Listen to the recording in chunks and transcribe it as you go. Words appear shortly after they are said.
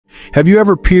Have you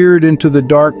ever peered into the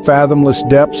dark, fathomless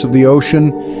depths of the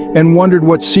ocean and wondered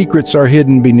what secrets are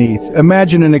hidden beneath?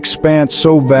 Imagine an expanse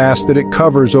so vast that it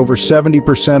covers over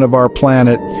 70% of our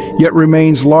planet, yet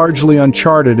remains largely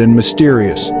uncharted and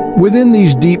mysterious. Within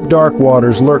these deep, dark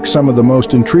waters lurk some of the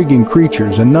most intriguing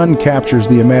creatures, and none captures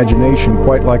the imagination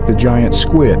quite like the giant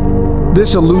squid.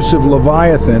 This elusive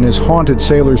leviathan has haunted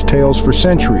sailors' tales for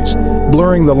centuries,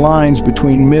 blurring the lines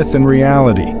between myth and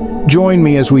reality. Join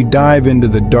me as we dive into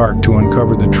the dark to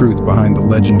uncover the truth behind the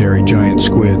legendary giant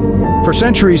squid. For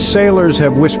centuries, sailors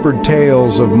have whispered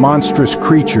tales of monstrous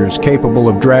creatures capable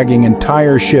of dragging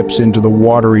entire ships into the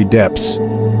watery depths.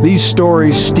 These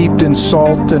stories, steeped in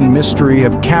salt and mystery,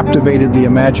 have captivated the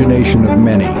imagination of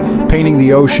many, painting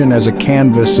the ocean as a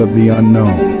canvas of the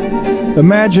unknown.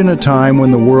 Imagine a time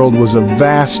when the world was a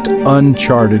vast,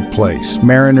 uncharted place.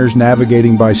 Mariners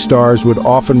navigating by stars would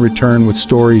often return with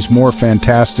stories more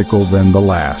fantastical than the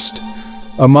last.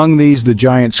 Among these, the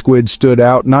giant squid stood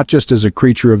out not just as a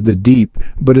creature of the deep,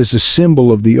 but as a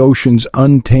symbol of the ocean's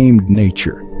untamed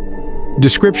nature.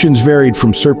 Descriptions varied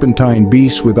from serpentine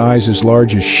beasts with eyes as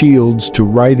large as shields to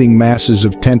writhing masses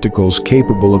of tentacles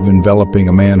capable of enveloping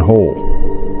a man whole.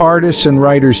 Artists and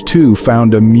writers, too,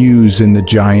 found a muse in the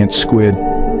giant squid.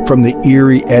 From the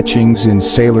eerie etchings in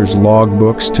sailors'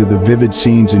 logbooks to the vivid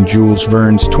scenes in Jules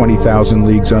Verne's 20,000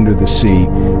 Leagues Under the Sea,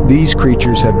 these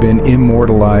creatures have been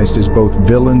immortalized as both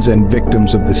villains and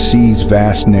victims of the sea's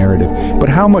vast narrative. But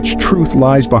how much truth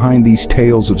lies behind these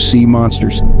tales of sea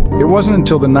monsters? It wasn't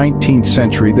until the 19th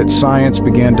century that science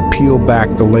began to peel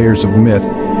back the layers of myth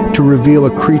to reveal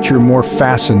a creature more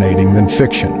fascinating than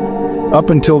fiction. Up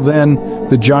until then,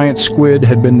 the giant squid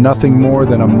had been nothing more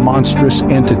than a monstrous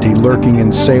entity lurking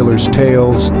in sailors'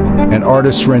 tales, and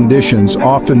artists' renditions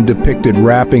often depicted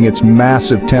wrapping its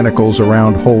massive tentacles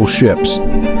around whole ships.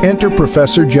 Enter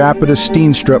Professor Japeta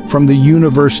Steenstrup from the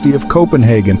University of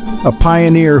Copenhagen, a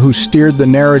pioneer who steered the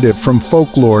narrative from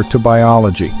folklore to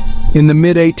biology. In the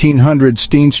mid-1800s,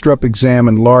 Steenstrup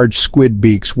examined large squid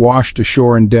beaks washed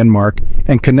ashore in Denmark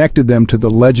and connected them to the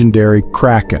legendary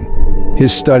kraken.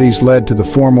 His studies led to the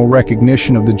formal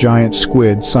recognition of the giant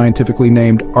squid, scientifically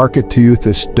named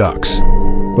Architeuthis dux.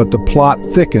 But the plot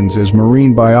thickens as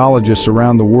marine biologists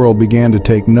around the world began to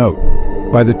take note.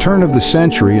 By the turn of the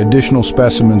century, additional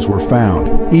specimens were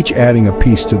found, each adding a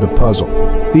piece to the puzzle.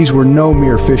 These were no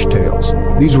mere fishtails.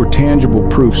 These were tangible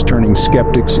proofs turning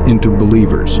skeptics into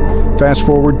believers. Fast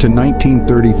forward to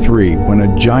 1933, when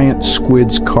a giant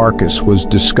squid's carcass was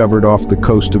discovered off the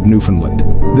coast of Newfoundland.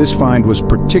 This find was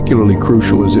particularly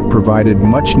crucial as it provided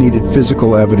much-needed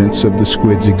physical evidence of the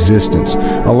squid's existence,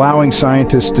 allowing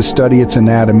scientists to study its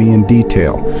anatomy in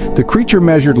detail. The creature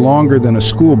measured longer than a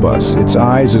school bus, its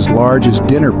eyes as large as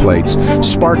dinner plates,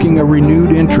 sparking a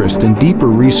renewed interest and deeper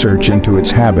research into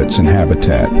its habits and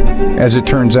habitat. As it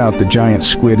turns out, the giant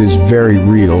squid is very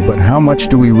real, but how much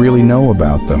do we really know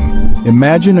about them?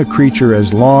 Imagine a creature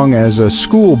as long as a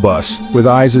school bus with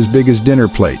eyes as big as dinner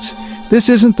plates. This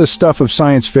isn't the stuff of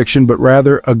science fiction, but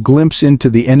rather a glimpse into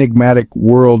the enigmatic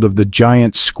world of the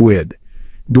giant squid.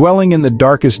 Dwelling in the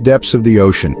darkest depths of the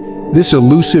ocean, this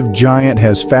elusive giant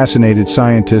has fascinated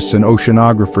scientists and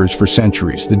oceanographers for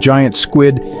centuries. The giant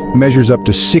squid measures up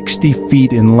to 60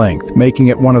 feet in length, making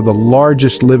it one of the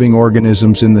largest living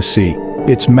organisms in the sea.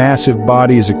 Its massive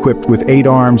body is equipped with 8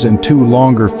 arms and 2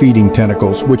 longer feeding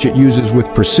tentacles, which it uses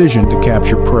with precision to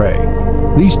capture prey.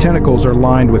 These tentacles are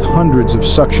lined with hundreds of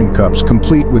suction cups,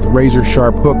 complete with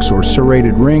razor-sharp hooks or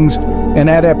serrated rings, an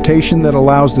adaptation that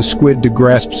allows the squid to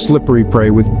grasp slippery prey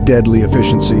with deadly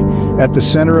efficiency. At the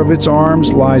center of its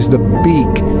arms lies the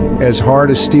beak, as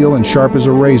hard as steel and sharp as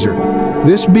a razor.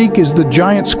 This beak is the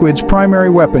giant squid's primary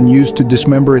weapon used to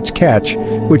dismember its catch,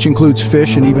 which includes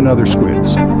fish and even other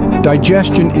squids.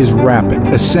 Digestion is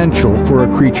rapid, essential for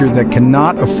a creature that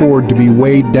cannot afford to be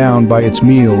weighed down by its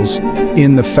meals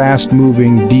in the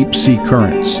fast-moving deep-sea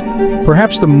currents.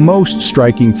 Perhaps the most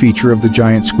striking feature of the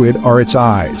giant squid are its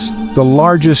eyes, the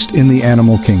largest in the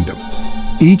animal kingdom.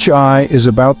 Each eye is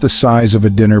about the size of a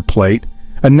dinner plate,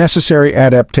 a necessary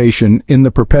adaptation in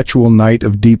the perpetual night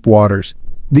of deep waters.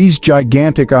 These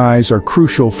gigantic eyes are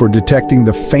crucial for detecting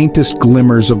the faintest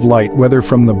glimmers of light, whether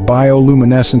from the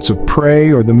bioluminescence of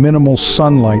prey or the minimal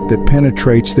sunlight that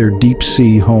penetrates their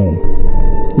deep-sea home.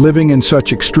 Living in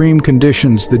such extreme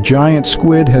conditions, the giant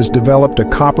squid has developed a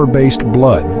copper-based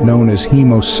blood known as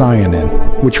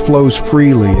hemocyanin, which flows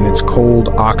freely in its cold,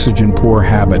 oxygen-poor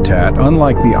habitat,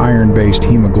 unlike the iron-based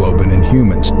hemoglobin in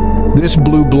humans. This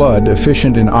blue blood,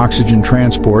 efficient in oxygen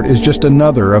transport, is just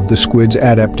another of the squid's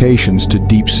adaptations to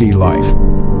deep-sea life.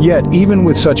 Yet, even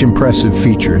with such impressive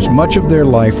features, much of their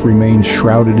life remains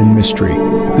shrouded in mystery.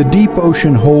 The deep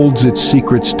ocean holds its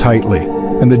secrets tightly,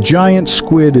 and the giant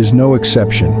squid is no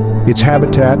exception. Its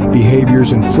habitat,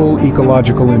 behaviors, and full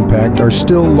ecological impact are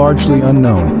still largely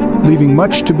unknown, leaving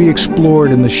much to be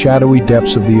explored in the shadowy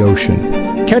depths of the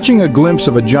ocean. Catching a glimpse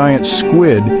of a giant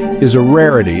squid is a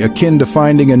rarity, akin to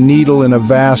finding a needle in a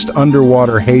vast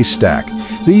underwater haystack.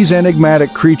 These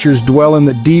enigmatic creatures dwell in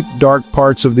the deep, dark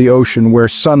parts of the ocean where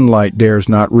sunlight dares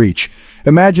not reach.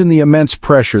 Imagine the immense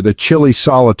pressure, the chilly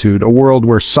solitude, a world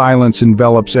where silence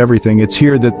envelops everything. It's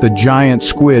here that the giant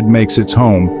squid makes its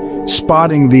home.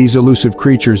 Spotting these elusive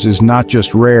creatures is not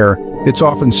just rare, it's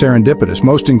often serendipitous.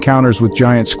 Most encounters with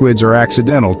giant squids are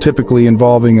accidental, typically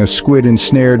involving a squid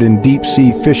ensnared in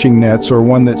deep-sea fishing nets or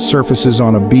one that surfaces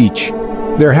on a beach.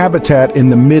 Their habitat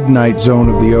in the midnight zone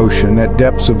of the ocean, at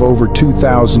depths of over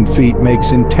 2,000 feet,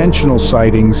 makes intentional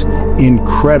sightings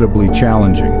incredibly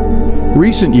challenging.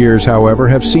 Recent years, however,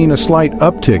 have seen a slight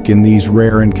uptick in these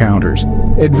rare encounters.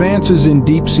 Advances in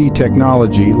deep-sea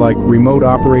technology, like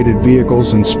remote-operated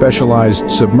vehicles and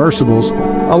specialized submersibles,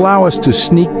 allow us to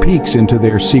sneak peeks into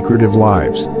their secretive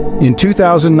lives. In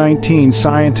 2019,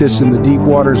 scientists in the deep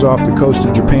waters off the coast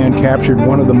of Japan captured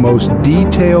one of the most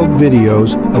detailed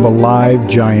videos of a live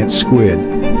giant squid.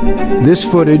 This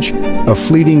footage, a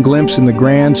fleeting glimpse in the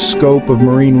grand scope of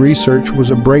marine research,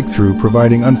 was a breakthrough,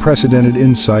 providing unprecedented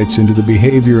insights into the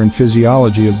behavior and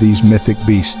physiology of these mythic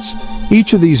beasts.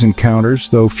 Each of these encounters,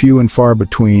 though few and far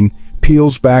between,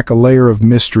 peels back a layer of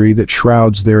mystery that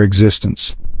shrouds their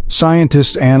existence.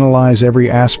 Scientists analyze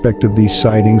every aspect of these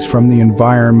sightings, from the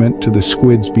environment to the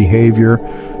squid's behavior,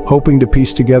 hoping to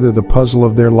piece together the puzzle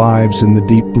of their lives in the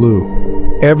deep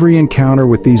blue. Every encounter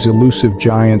with these elusive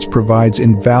giants provides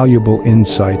invaluable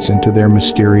insights into their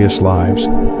mysterious lives.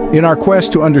 In our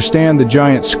quest to understand the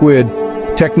giant squid,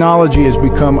 technology has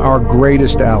become our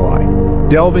greatest ally.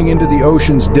 Delving into the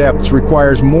ocean's depths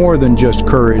requires more than just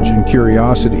courage and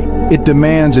curiosity. It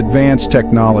demands advanced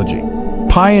technology.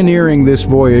 Pioneering this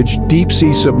voyage,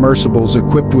 deep-sea submersibles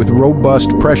equipped with robust,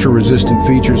 pressure-resistant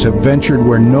features have ventured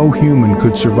where no human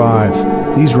could survive.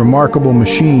 These remarkable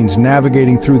machines,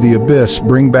 navigating through the abyss,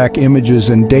 bring back images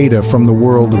and data from the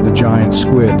world of the giant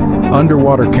squid.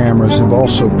 Underwater cameras have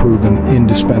also proven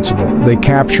indispensable. They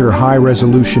capture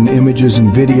high-resolution images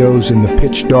and videos in the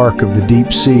pitch dark of the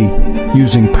deep sea,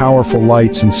 using powerful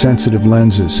lights and sensitive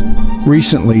lenses.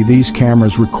 Recently, these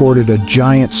cameras recorded a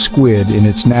giant squid in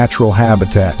its natural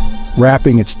habitat,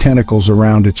 wrapping its tentacles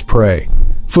around its prey,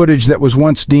 footage that was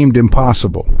once deemed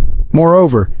impossible.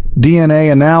 Moreover,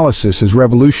 DNA analysis has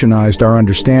revolutionized our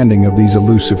understanding of these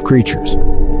elusive creatures.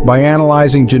 By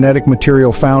analyzing genetic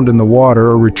material found in the water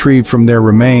or retrieved from their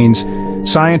remains,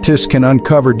 scientists can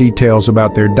uncover details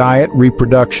about their diet,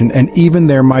 reproduction, and even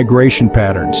their migration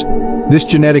patterns. This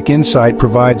genetic insight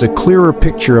provides a clearer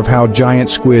picture of how giant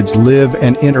squids live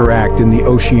and interact in the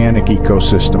oceanic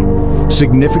ecosystem.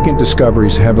 Significant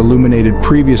discoveries have illuminated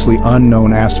previously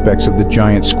unknown aspects of the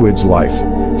giant squid's life.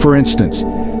 For instance,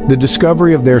 the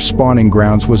discovery of their spawning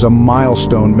grounds was a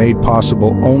milestone made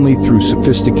possible only through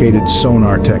sophisticated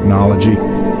sonar technology,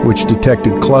 which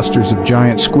detected clusters of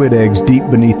giant squid eggs deep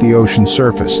beneath the ocean's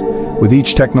surface. With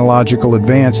each technological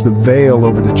advance, the veil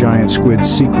over the giant squid's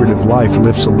secretive life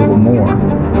lifts a little more.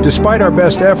 Despite our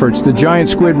best efforts, the giant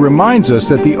squid reminds us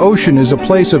that the ocean is a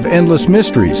place of endless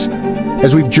mysteries.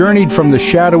 As we've journeyed from the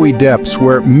shadowy depths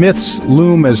where myths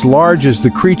loom as large as the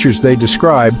creatures they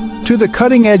describe, to the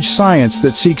cutting-edge science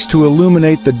that seeks to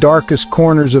illuminate the darkest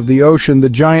corners of the ocean, the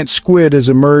giant squid has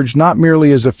emerged not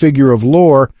merely as a figure of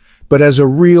lore, but as a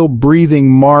real breathing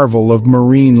marvel of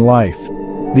marine life.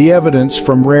 The evidence,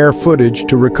 from rare footage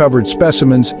to recovered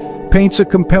specimens, paints a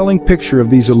compelling picture of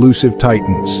these elusive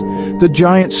titans. The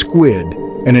giant squid,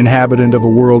 an inhabitant of a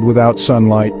world without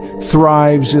sunlight,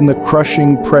 thrives in the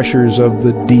crushing pressures of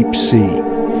the deep sea.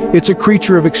 It's a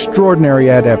creature of extraordinary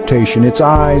adaptation. Its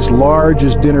eyes, large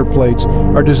as dinner plates,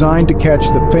 are designed to catch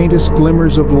the faintest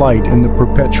glimmers of light in the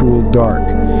perpetual dark.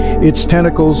 Its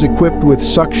tentacles, equipped with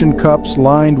suction cups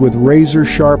lined with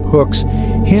razor-sharp hooks,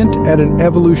 hint at an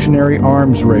evolutionary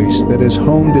arms race that has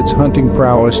honed its hunting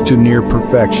prowess to near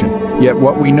perfection. Yet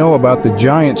what we know about the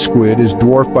giant squid is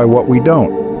dwarfed by what we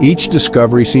don't. Each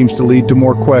discovery seems to lead to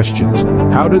more questions.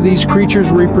 How do these creatures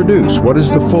reproduce? What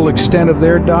is the full extent of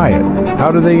their diet?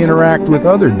 How do they interact with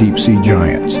other deep-sea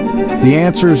giants? The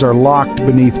answers are locked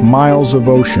beneath miles of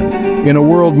ocean, in a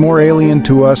world more alien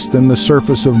to us than the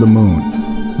surface of the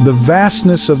moon. The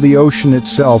vastness of the ocean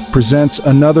itself presents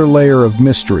another layer of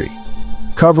mystery.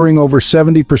 Covering over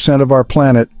 70% of our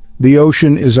planet, the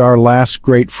ocean is our last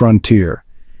great frontier.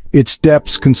 Its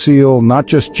depths conceal not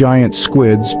just giant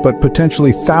squids, but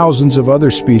potentially thousands of other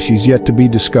species yet to be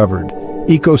discovered.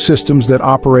 ecosystems that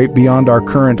operate beyond our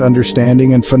current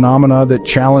understanding, and phenomena that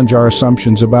challenge our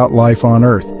assumptions about life on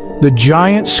Earth. The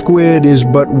giant squid is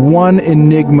but one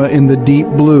enigma in the deep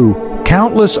blue.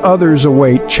 Countless others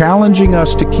await, challenging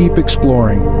us to keep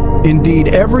exploring. Indeed,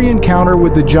 every encounter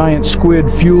with the giant squid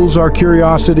fuels our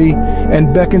curiosity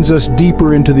and beckons us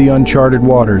deeper into the uncharted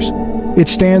waters. It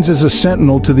stands as a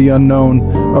sentinel to the unknown,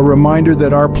 a reminder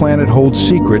that our planet holds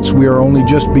secrets we are only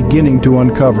just beginning to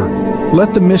uncover.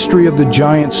 Let the mystery of the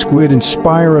giant squid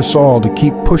inspire us all to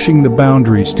keep pushing the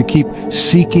boundaries, to keep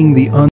seeking the